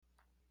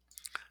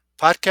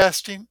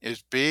Podcasting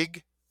is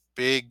big,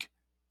 big,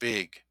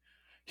 big.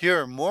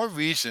 Here are more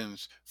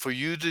reasons for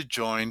you to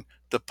join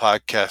the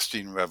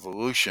podcasting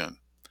revolution.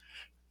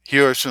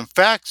 Here are some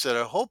facts that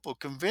I hope will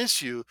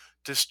convince you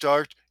to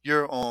start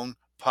your own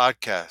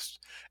podcast.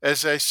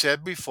 As I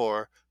said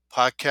before,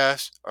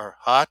 podcasts are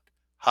hot,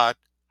 hot,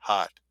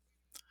 hot.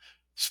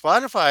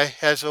 Spotify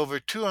has over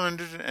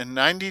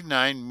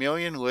 299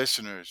 million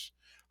listeners,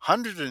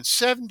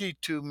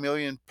 172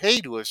 million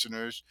paid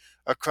listeners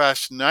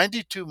across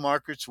 92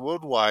 markets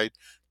worldwide,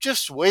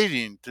 just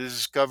waiting to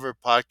discover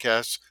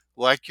podcasts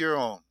like your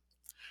own.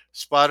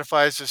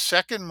 Spotify is the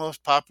second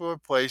most popular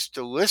place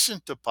to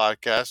listen to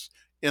podcasts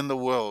in the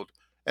world,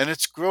 and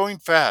it's growing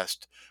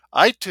fast.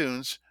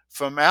 iTunes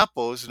from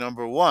Apple is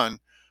number one,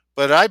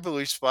 but I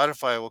believe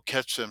Spotify will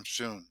catch them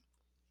soon.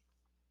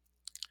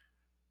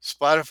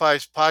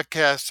 Spotify's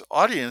podcast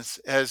audience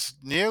has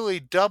nearly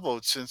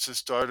doubled since the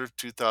start of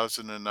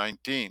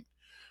 2019.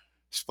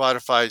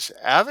 Spotify's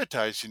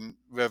advertising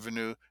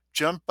revenue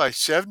jumped by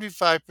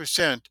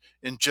 75%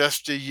 in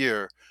just a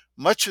year,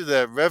 much of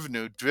that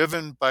revenue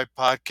driven by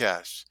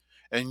podcasts.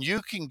 And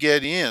you can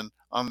get in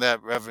on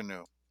that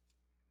revenue.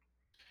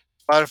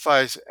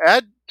 Spotify's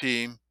ad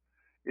team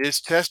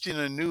is testing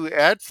a new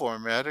ad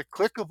format, a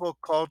clickable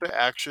call to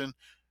action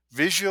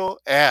visual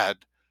ad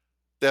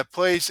that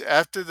plays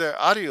after their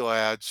audio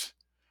ads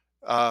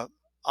uh,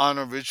 on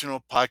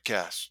original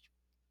podcasts.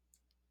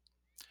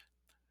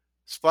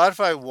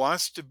 Spotify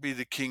wants to be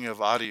the king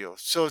of audio,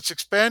 so it's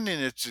expanding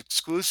its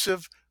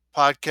exclusive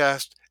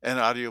podcast and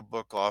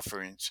audiobook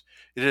offerings.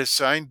 It has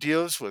signed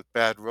deals with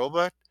Bad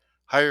Robot,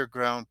 Higher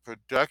Ground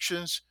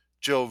Productions,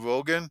 Joe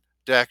Rogan,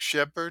 Dax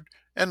Shepard,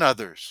 and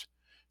others.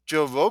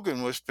 Joe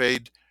Rogan was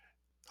paid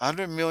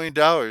 $100 million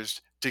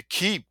to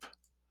keep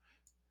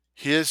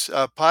his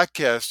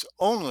podcast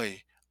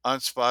only on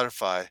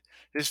Spotify.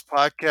 His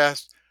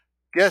podcast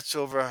gets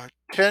over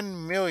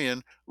 10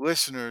 million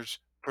listeners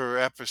per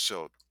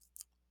episode.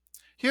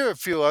 Here are a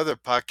few other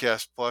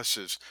podcast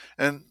pluses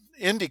and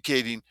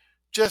indicating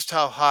just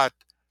how hot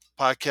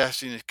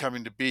podcasting is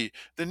coming to be.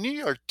 The New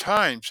York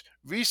Times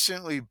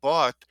recently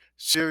bought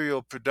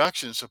Serial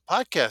Productions, a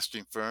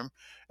podcasting firm,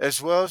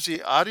 as well as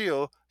the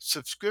audio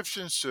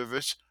subscription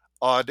service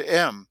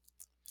OddM.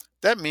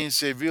 That means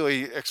they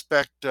really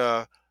expect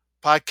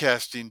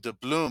podcasting to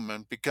bloom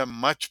and become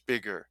much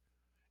bigger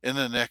in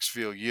the next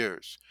few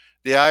years.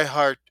 The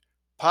iHeart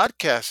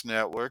Podcast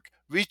Network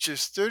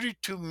reaches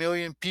 32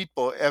 million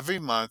people every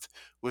month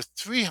with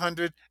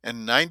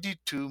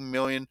 392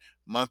 million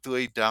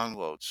monthly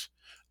downloads.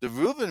 The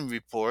Rubin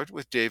Report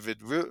with Dave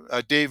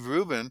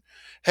Rubin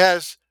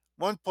has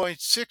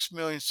 1.6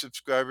 million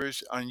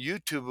subscribers on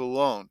YouTube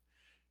alone.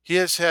 He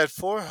has had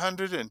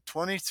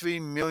 423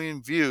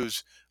 million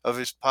views of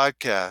his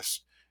podcast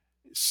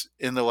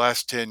in the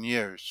last 10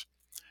 years.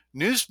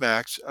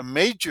 Newsmax, a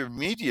major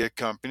media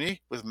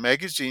company with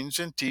magazines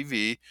and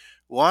TV,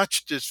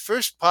 launched its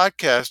first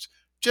podcast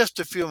just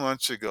a few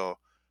months ago,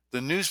 the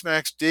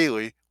Newsmax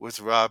Daily with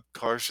Rob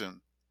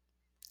Carson.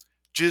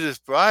 Judith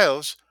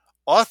Briles,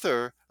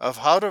 author of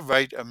How to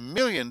Write $1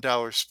 Million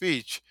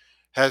Speech,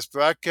 has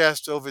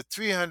broadcast over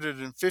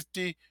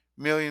 350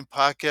 million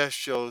podcast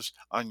shows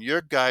on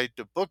Your Guide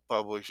to Book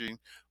Publishing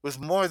with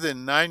more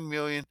than 9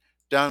 million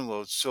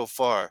downloads so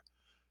far.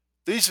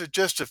 These are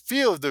just a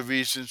few of the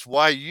reasons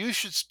why you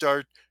should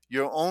start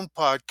your own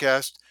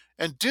podcast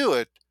and do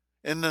it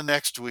in the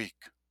next week.